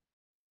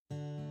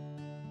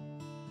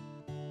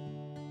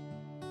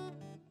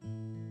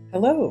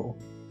Hello,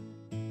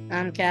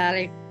 I'm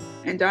Callie.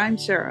 And I'm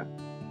Sarah.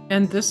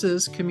 and this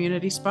is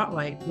Community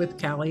Spotlight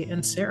with Callie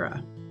and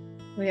Sarah.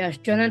 We are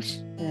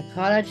students in the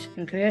College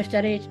and Career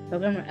Studies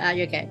program at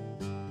UK.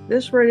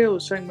 This radio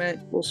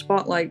segment will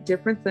spotlight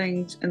different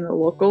things in the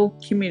local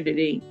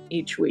community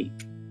each week.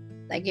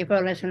 Thank you for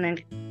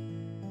listening.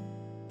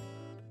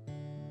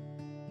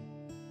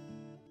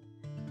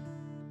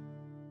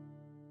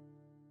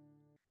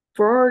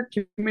 For our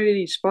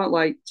community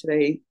spotlight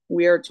today,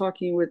 we are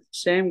talking with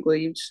Sam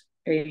Gleaves,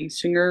 a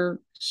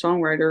singer,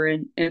 songwriter,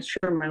 and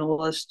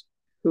instrumentalist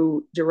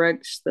who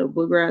directs the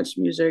Bluegrass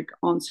Music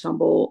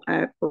Ensemble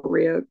at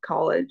Berea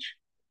College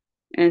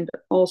and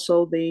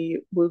also the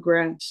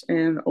Bluegrass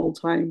and Old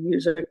Time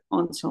Music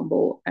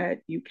Ensemble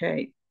at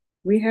UK.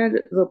 We had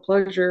the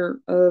pleasure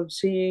of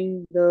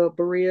seeing the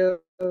Berea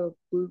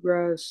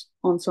Bluegrass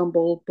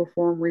Ensemble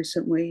perform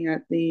recently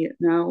at the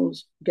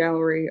Nows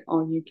Gallery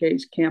on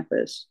UK's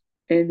campus,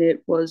 and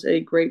it was a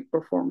great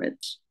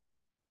performance.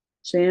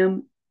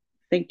 Sam,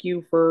 thank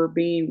you for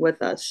being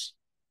with us.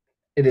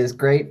 It is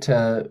great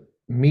to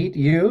meet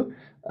you,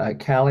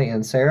 Callie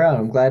and Sarah.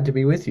 I'm glad to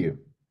be with you.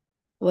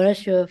 What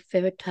is your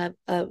favorite type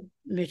of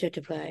music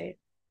to play?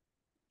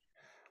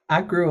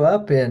 I grew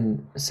up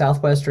in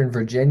southwestern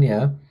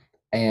Virginia,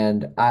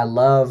 and I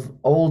love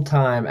old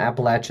time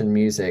Appalachian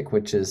music,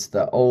 which is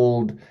the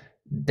old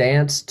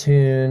dance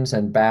tunes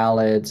and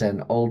ballads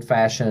and old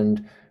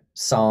fashioned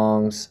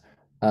songs,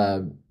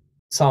 uh,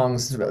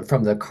 songs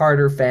from the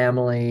Carter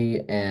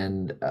family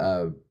and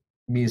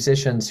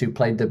musicians who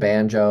played the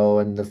banjo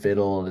and the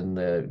fiddle and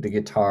the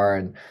guitar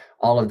and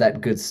all of that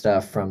good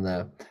stuff from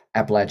the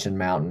Appalachian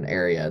Mountain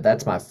area.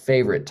 That's my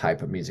favorite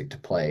type of music to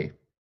play.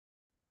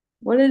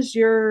 What is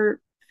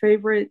your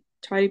favorite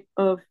type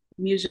of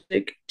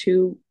music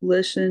to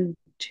listen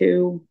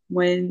to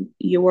when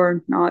you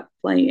are not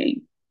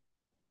playing?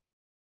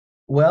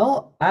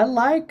 Well, I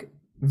like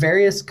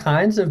various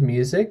kinds of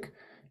music.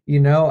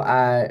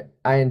 I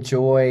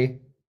enjoy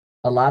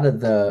a lot of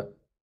the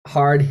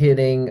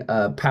hard-hitting,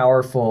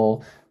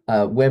 powerful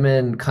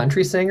women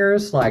country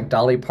singers like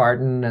Dolly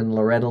Parton and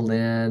Loretta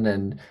Lynn.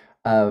 And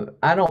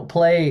I don't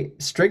play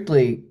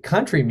strictly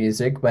country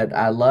music, but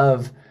I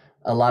love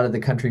a lot of the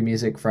country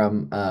music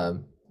from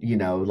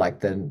like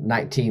the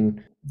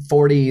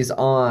 1940s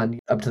on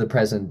up to the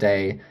present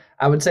day.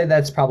 I would say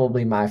that's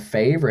probably my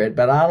favorite,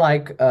 but I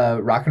like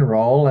rock and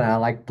roll and I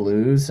like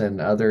blues and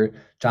other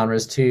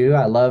genres too.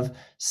 I love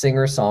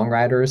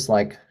singer-songwriters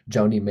like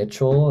Joni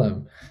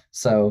Mitchell.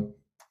 So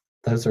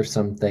those are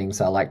some things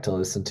I like to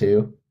listen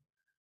to.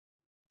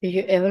 Did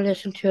you ever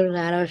listen to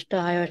louder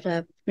styles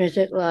of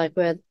music like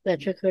with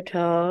electric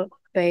guitar,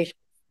 bass,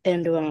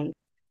 and drum?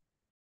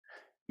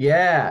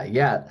 Yeah,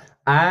 yeah.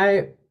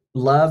 I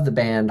love the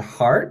band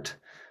Heart.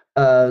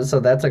 So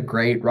that's a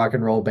great rock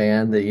and roll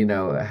band that,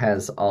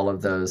 has all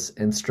of those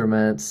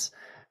instruments.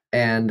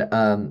 And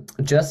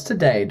just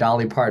today,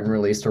 Dolly Parton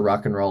released a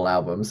rock and roll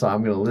album, so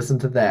I'm going to listen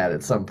to that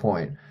at some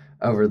point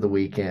over the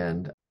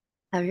weekend.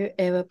 Have you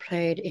ever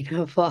played in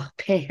a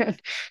rock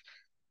band?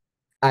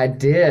 I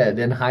did.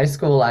 In high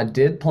school, I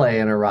did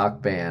play in a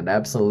rock band,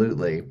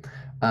 absolutely.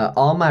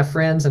 All my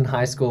friends in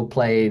high school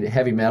played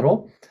heavy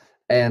metal,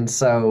 and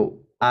so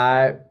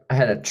I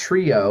had a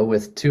trio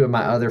with two of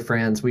my other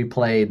friends. We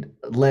played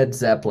Led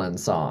Zeppelin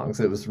songs.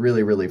 It was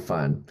really, really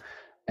fun.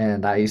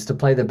 And I used to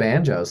play the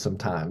banjo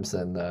sometimes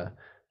and the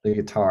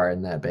guitar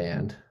in that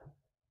band.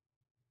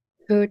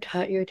 Who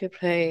taught you to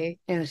play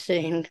and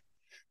sing?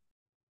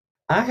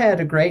 I had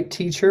a great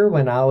teacher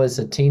when I was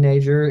a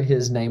teenager.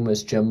 His name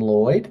was Jim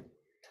Lloyd,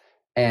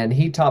 and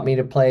he taught me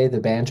to play the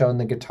banjo and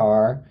the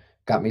guitar,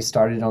 got me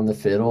started on the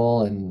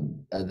fiddle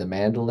and the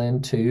mandolin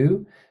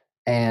too.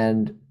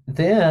 And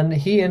then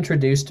he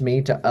introduced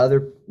me to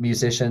other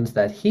musicians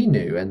that he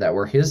knew and that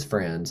were his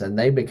friends, and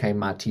they became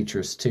my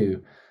teachers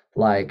too,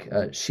 like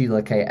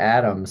Sheila K.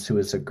 Adams, who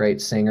is a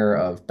great singer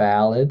of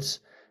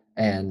ballads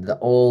and the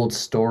old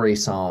story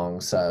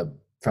songs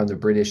from the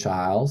British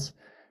Isles.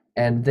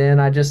 And then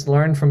I just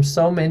learned from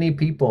so many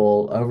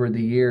people over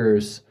the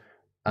years,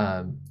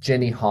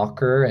 Jenny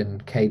Hawker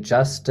and Kay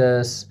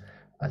Justice,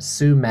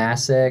 Sue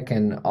Massick,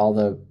 and all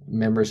the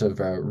members of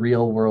a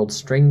Real World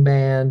String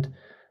Band.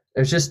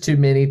 There's just too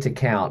many to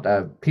count.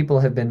 People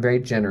have been very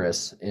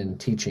generous in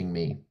teaching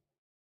me.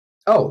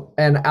 Oh,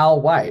 and Al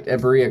White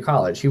at Berea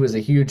College. He was a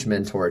huge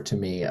mentor to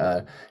me.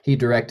 He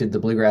directed the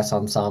Bluegrass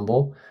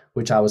Ensemble,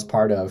 which I was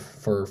part of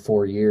for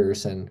 4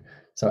 years. And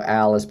so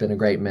Al has been a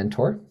great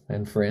mentor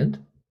and friend.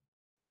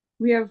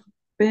 We have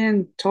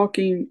been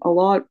talking a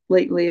lot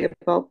lately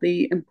about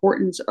the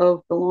importance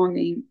of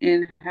belonging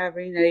and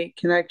having a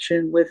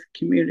connection with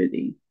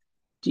community.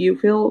 Do you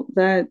feel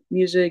that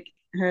music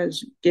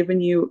has given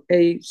you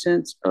a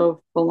sense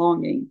of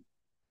belonging?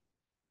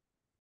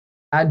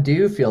 I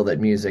do feel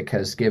that music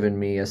has given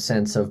me a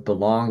sense of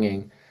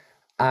belonging.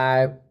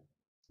 I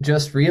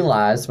just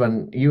realized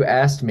when you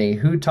asked me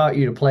who taught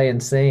you to play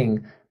and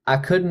sing, I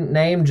couldn't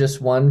name just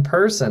one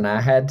person.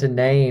 I had to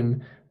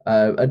name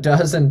a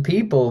dozen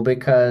people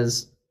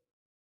because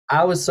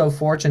I was so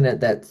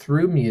fortunate that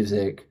through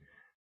music,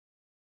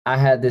 I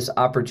had this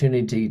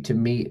opportunity to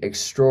meet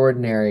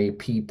extraordinary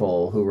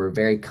people who were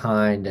very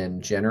kind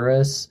and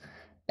generous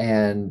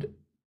and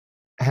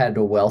had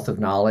a wealth of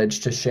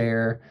knowledge to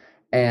share.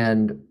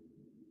 And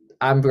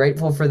I'm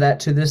grateful for that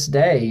to this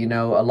day. You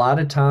know, a lot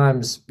of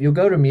times you'll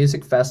go to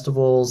music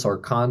festivals or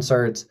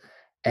concerts,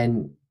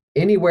 and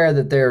anywhere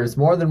that there's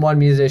more than one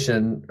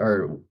musician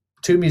or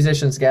two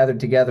musicians gathered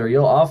together,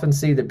 you'll often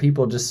see that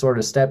people just sort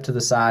of step to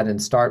the side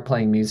and start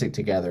playing music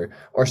together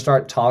or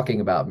start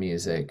talking about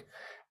music.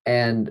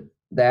 And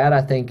that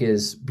I think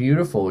is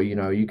beautiful. You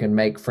know, you can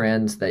make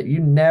friends that you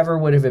never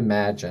would have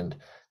imagined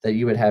that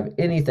you would have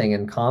anything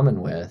in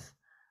common with.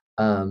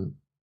 Um,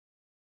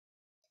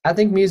 I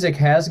think music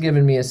has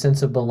given me a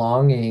sense of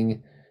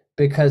belonging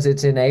because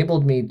it's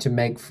enabled me to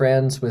make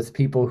friends with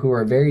people who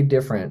are very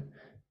different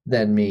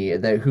than me,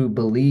 that who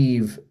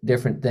believe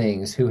different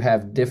things, who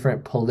have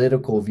different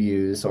political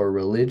views or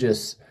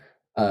religious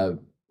uh,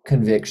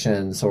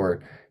 convictions,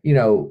 or you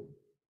know,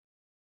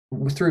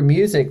 through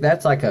music,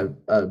 that's like a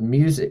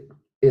music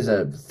is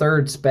a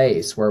third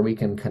space where we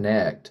can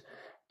connect,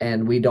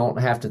 and we don't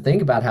have to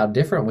think about how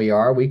different we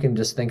are. We can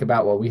just think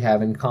about what we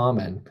have in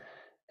common,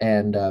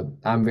 and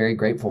I'm very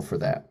grateful for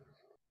that.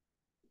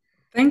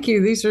 Thank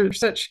you. These are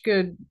such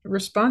good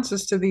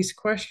responses to these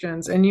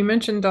questions. And you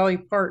mentioned Dolly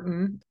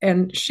Parton,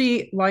 and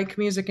she, like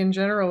music in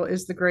general,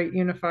 is the great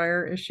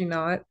unifier, is she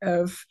not?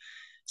 Of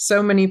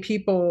so many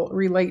people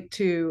relate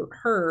to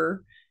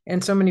her,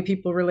 and so many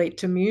people relate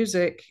to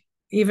music,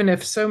 even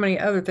if so many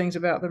other things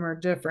about them are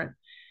different.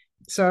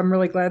 So I'm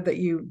really glad that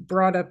you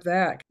brought up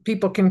that.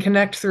 People can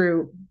connect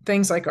through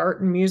things like art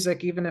and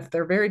music, even if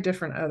they're very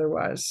different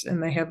otherwise,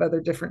 and they have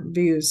other different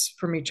views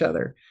from each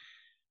other.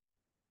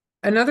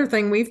 Another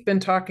thing we've been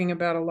talking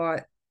about a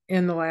lot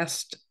in the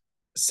last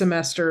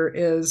semester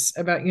is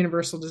about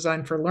universal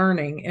design for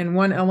learning. And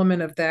one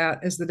element of that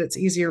is that it's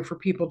easier for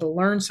people to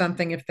learn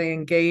something if they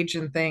engage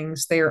in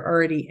things they are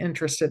already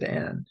interested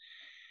in.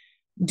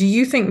 Do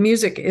you think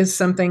music is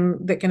something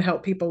that can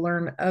help people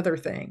learn other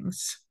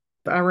things?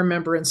 I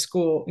remember in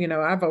school, you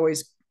know,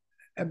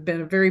 I've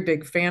been a very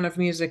big fan of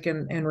music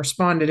and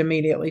responded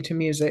immediately to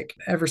music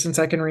ever since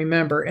I can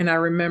remember. And I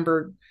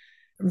remember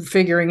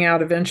figuring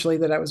out eventually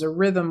that I was a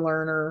rhythm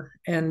learner,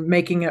 and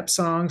making up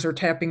songs or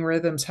tapping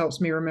rhythms helps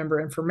me remember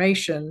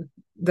information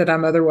that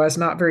I'm otherwise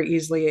not very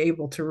easily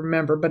able to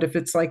remember. But if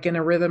it's like in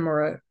a rhythm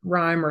or a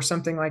rhyme or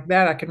something like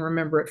that, I can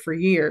remember it for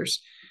years.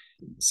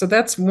 So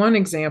that's one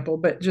example.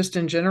 But just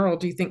in general,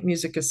 do you think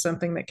music is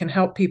something that can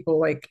help people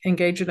like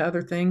engage in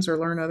other things or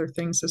learn other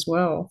things as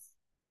well?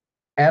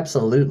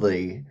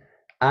 Absolutely.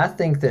 I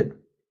think that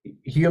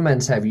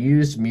humans have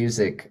used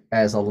music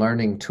as a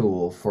learning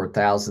tool for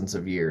thousands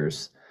of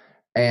years.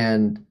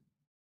 And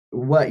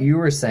what you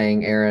were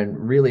saying, Aaron,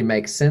 really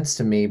makes sense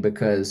to me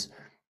because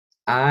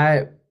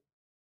I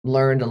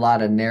learned a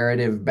lot of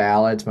narrative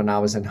ballads when I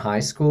was in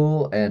high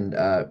school and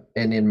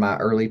in my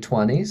early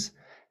 20s,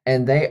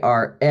 and they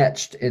are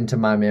etched into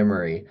my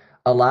memory.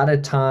 A lot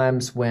of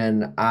times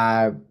when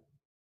I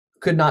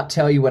could not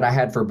tell you what I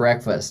had for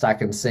breakfast, I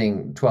can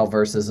sing 12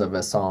 verses of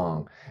a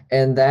song.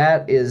 And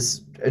that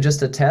is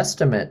just a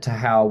testament to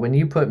how when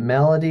you put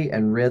melody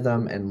and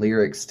rhythm and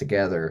lyrics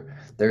together,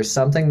 there's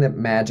something that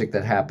magic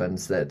that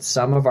happens that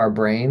some of our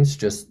brains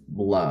just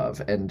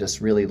love and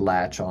just really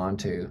latch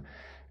onto.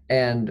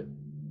 And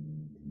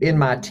in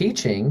my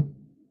teaching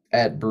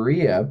at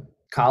Berea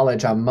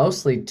College, I'm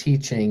mostly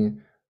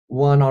teaching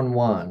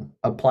one-on-one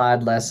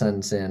applied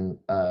lessons in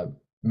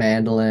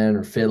mandolin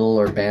or fiddle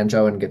or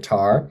banjo and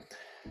guitar.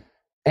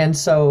 And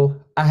so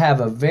I have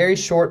a very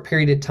short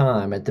period of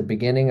time at the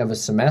beginning of a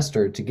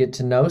semester to get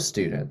to know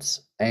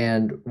students.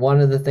 And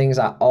one of the things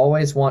I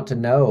always want to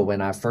know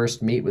when I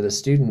first meet with a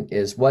student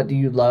is, what do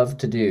you love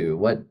to do?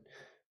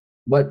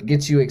 What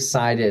gets you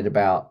excited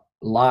about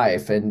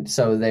life? And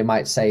so they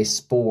might say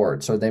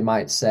sports, or they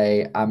might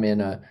say I'm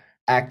in a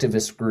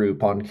activist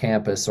group on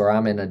campus, or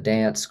I'm in a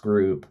dance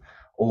group,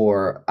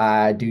 or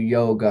I do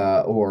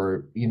yoga,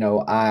 or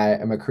I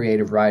am a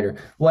creative writer.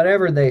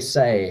 Whatever they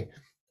say,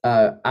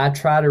 I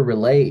try to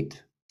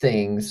relate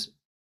things,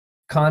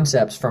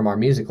 concepts from our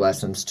music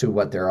lessons to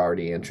what they're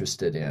already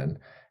interested in.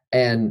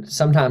 And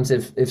sometimes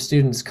if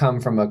students come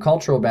from a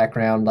cultural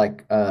background,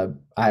 like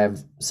I have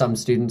some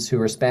students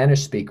who are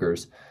Spanish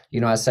speakers,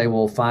 I say,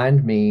 well,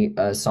 find me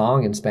a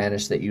song in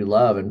Spanish that you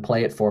love and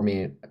play it for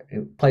me,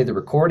 play the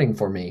recording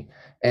for me,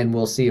 and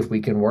we'll see if we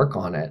can work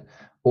on it.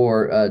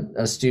 Or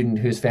a student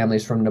whose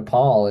family's from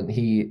Nepal and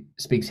he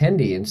speaks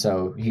Hindi, and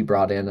so he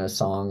brought in a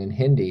song in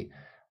Hindi.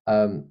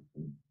 Um,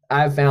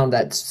 I've found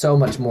that so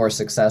much more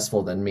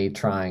successful than me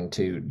trying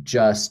to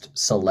just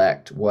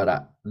select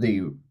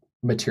the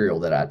material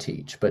that I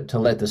teach, but to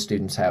let the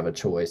students have a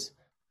choice.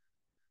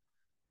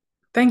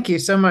 Thank you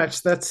so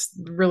much. That's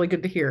really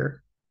good to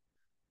hear.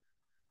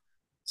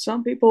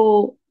 Some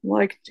people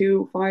like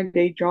to find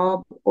a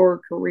job or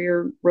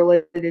career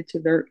related to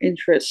their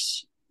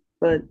interests,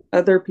 but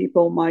other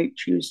people might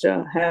choose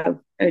to have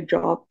a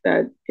job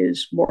that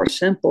is more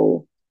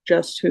simple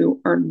just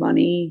to earn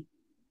money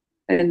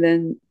and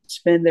then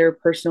spend their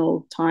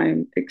personal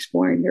time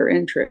exploring their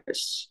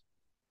interests.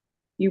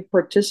 You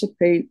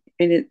participate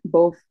in it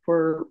both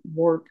for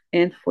work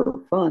and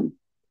for fun.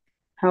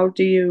 How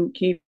do you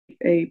keep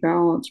a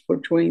balance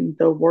between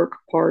the work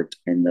part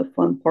and the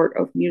fun part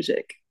of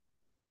music?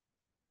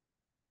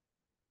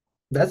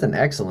 That's an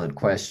excellent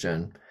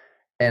question.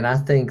 And I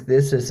think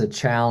this is a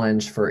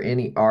challenge for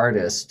any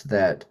artist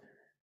that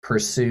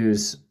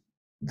pursues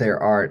their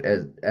art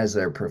as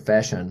their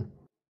profession.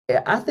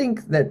 I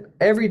think that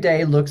every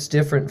day looks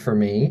different for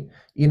me.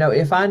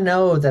 If I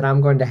know that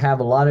I'm going to have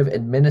a lot of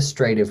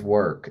administrative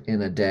work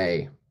in a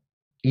day,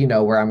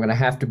 where I'm going to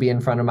have to be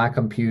in front of my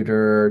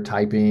computer,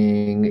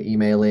 typing,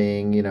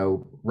 emailing,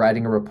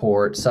 writing a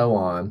report, so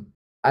on.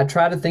 I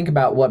try to think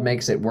about what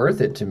makes it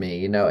worth it to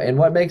me, and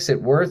what makes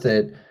it worth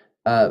it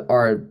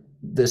are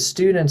the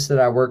students that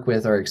I work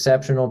with are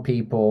exceptional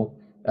people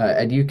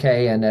at UK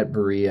and at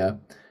Berea,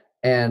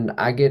 and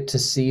I get to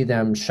see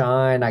them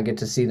shine. I get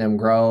to see them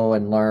grow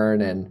and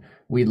learn, and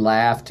we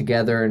laugh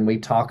together and we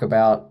talk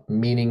about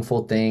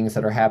meaningful things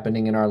that are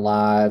happening in our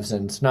lives.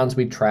 And sometimes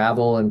we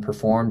travel and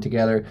perform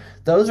together.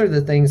 Those are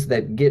the things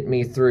that get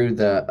me through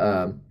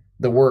the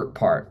work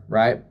part,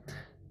 right?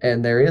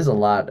 And there is a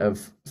lot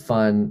of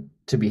fun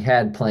to be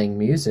had playing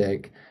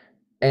music.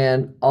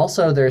 And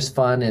also, there's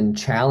fun in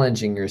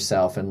challenging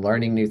yourself and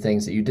learning new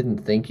things that you didn't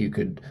think you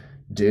could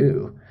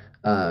do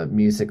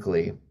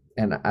musically.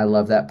 And I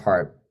love that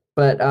part.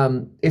 But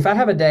if I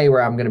have a day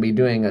where I'm going to be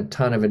doing a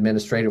ton of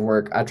administrative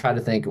work, I try to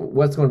think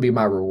what's going to be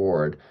my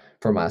reward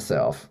for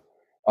myself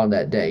on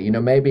that day.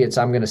 Maybe it's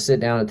I'm going to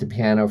sit down at the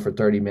piano for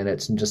 30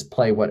 minutes and just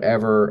play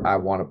whatever I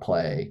want to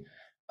play.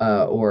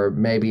 Or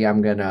maybe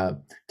I'm going to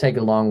take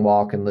a long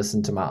walk and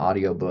listen to my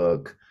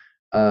audiobook,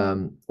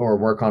 or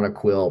work on a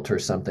quilt or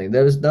something.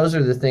 Those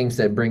are the things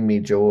that bring me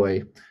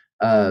joy.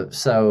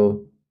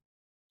 So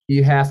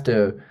you have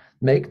to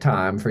make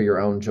time for your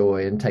own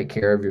joy and take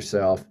care of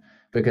yourself,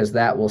 because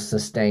that will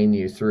sustain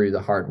you through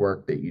the hard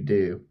work that you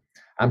do.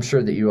 I'm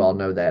sure that you all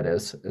know that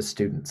as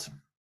students.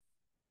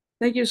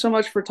 Thank you so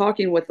much for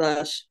talking with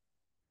us.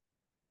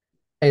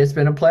 Hey, it's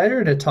been a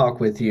pleasure to talk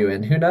with you,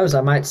 and who knows,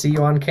 I might see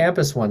you on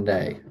campus one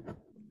day.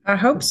 I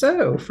hope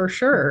so, for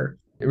sure.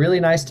 Really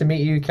nice to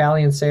meet you,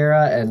 Callie and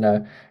Sarah,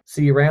 and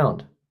see you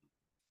around.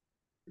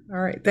 All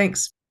right,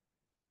 thanks.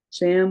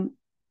 Sam,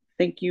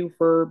 thank you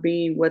for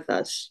being with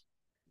us.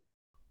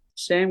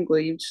 Sam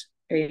Gleaves,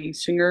 a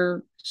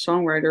singer,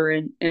 songwriter,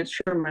 and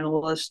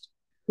instrumentalist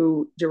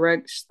who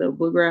directs the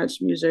Bluegrass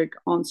Music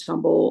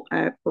Ensemble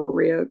at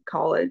Berea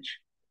College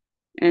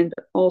and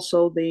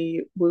also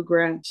the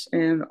Bluegrass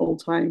and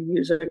Old Time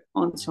Music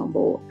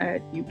Ensemble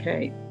at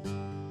UK.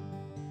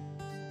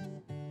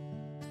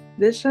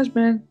 This has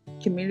been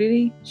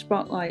Community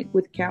Spotlight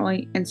with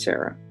Callie and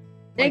Sarah.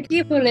 Thank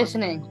you for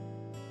listening.